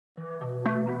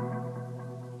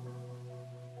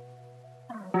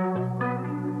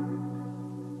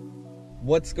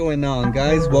What's going on,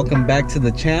 guys? Welcome back to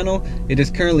the channel. It is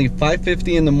currently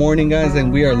 5:50 in the morning, guys, and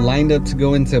we are lined up to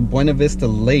go into Buena Vista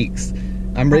Lakes.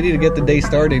 I'm ready to get the day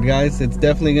started, guys. It's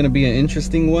definitely going to be an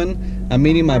interesting one. I'm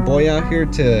meeting my boy out here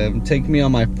to take me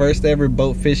on my first ever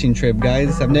boat fishing trip,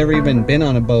 guys. I've never even been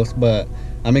on a boat, but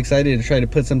I'm excited to try to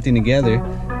put something together.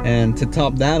 And to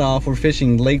top that off, we're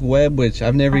fishing Lake Webb, which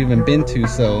I've never even been to,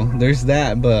 so there's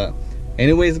that. But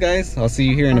anyways, guys, I'll see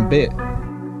you here in a bit.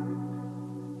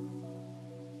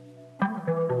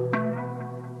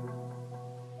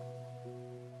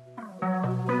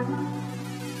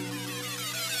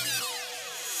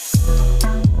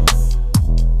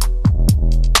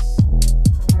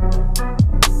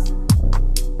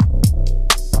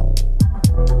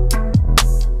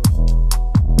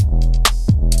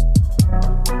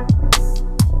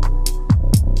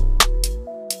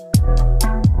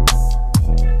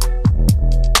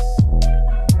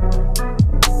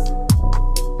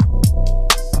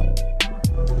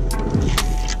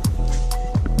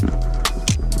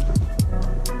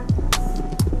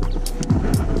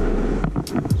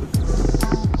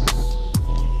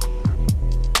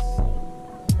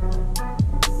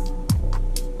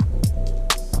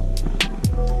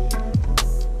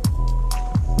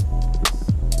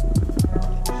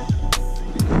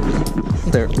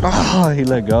 There. Oh, he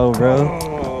let go, bro.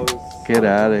 Oh, get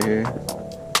out of here.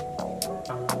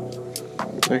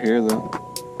 They're here, though.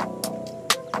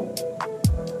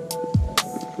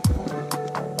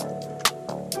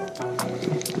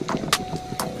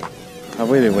 I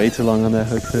waited way too long on that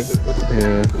hook set.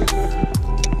 Yeah.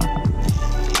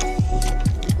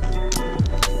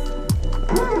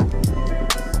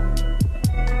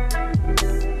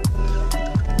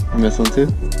 You missed one too?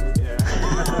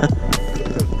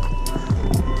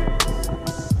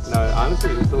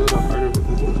 Honestly, it's a little harder with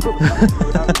this one.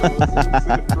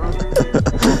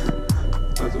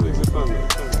 That's what makes it fun, though.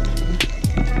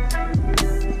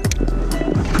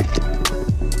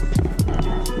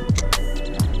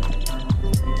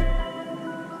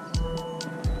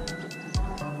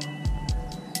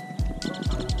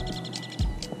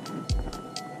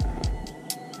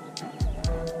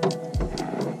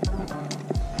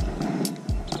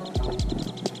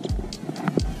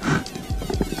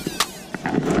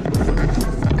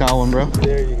 Got one, bro.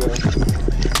 There you go. You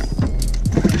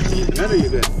need the net or you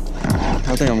good?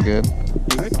 I think I'm good.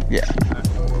 You good? Yeah.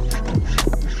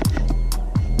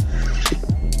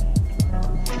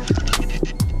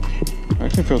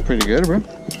 Actually feels pretty good, bro.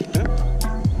 Yeah.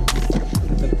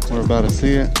 We're about to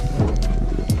see it.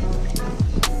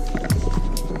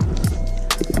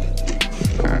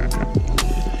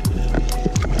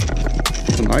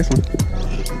 It's a nice one.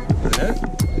 Yeah?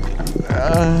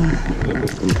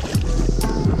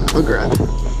 I'll grab it.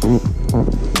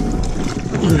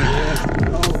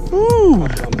 Woo!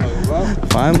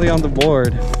 Finally on the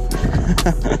board.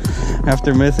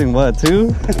 After missing what,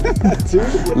 two?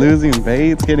 Losing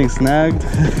baits, getting snagged.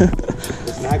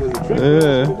 The snag was a trick.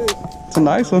 It's a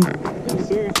nice one. Yes,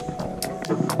 sir.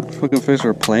 Fucking fish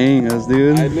are playing us,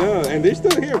 dude. I know, and they're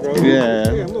still here, bro. Yeah.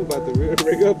 I'm about to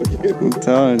rig up again. I'm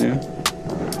telling you.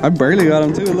 I barely got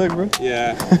them too, look, bro.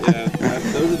 Yeah.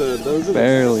 Those are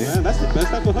barely. Man, that's the best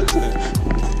type of hook set.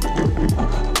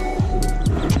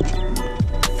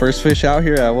 First fish out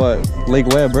here at what? Lake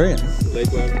Webb, right?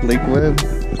 Lake Webb. Lake Webb.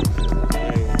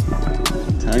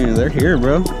 I'm telling you, they're here,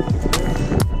 bro.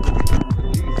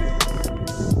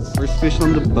 First fish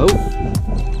on the boat.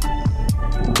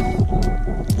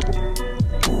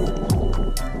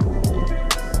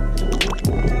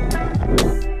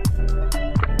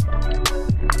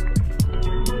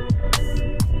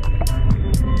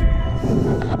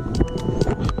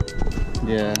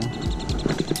 Yeah.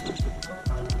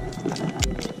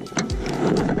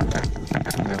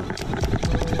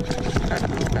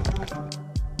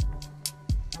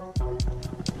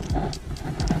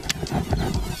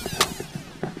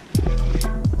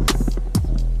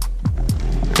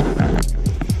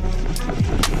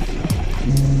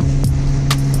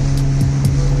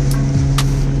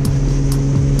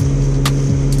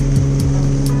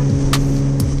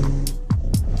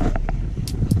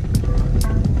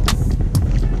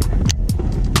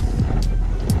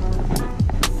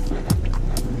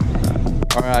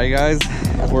 Alright guys,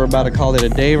 we're about to call it a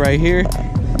day right here.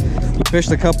 We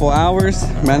fished a couple hours,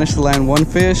 managed to land one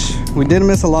fish. We did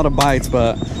miss a lot of bites,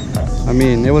 but I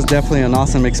mean, it was definitely an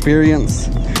awesome experience.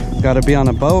 Got to be on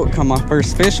a boat, caught my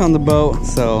first fish on the boat.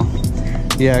 So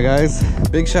yeah guys,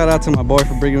 big shout out to my boy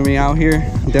for bringing me out here.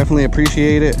 Definitely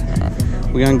appreciate it.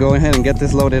 We're gonna go ahead and get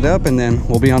this loaded up and then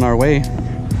we'll be on our way.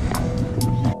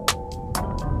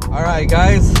 All right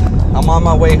guys, I'm on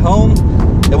my way home.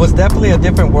 It was definitely a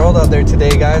different world out there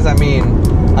today, guys. I mean,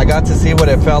 I got to see what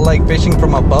it felt like fishing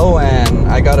from a boat, and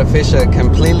I got to fish a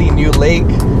completely new lake.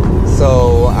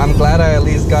 So I'm glad I at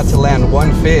least got to land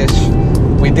one fish.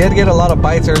 We did get a lot of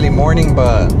bites early morning,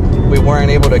 but we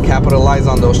weren't able to capitalize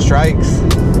on those strikes.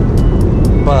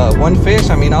 But one fish,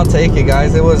 I mean, I'll take it,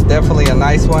 guys. It was definitely a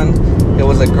nice one. It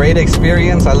was a great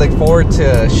experience. I look forward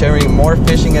to sharing more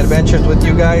fishing adventures with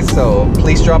you guys, so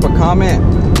please drop a comment.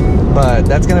 But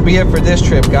that's gonna be it for this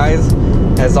trip, guys.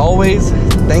 As always,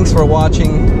 thanks for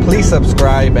watching. Please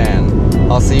subscribe,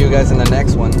 and I'll see you guys in the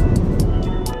next one.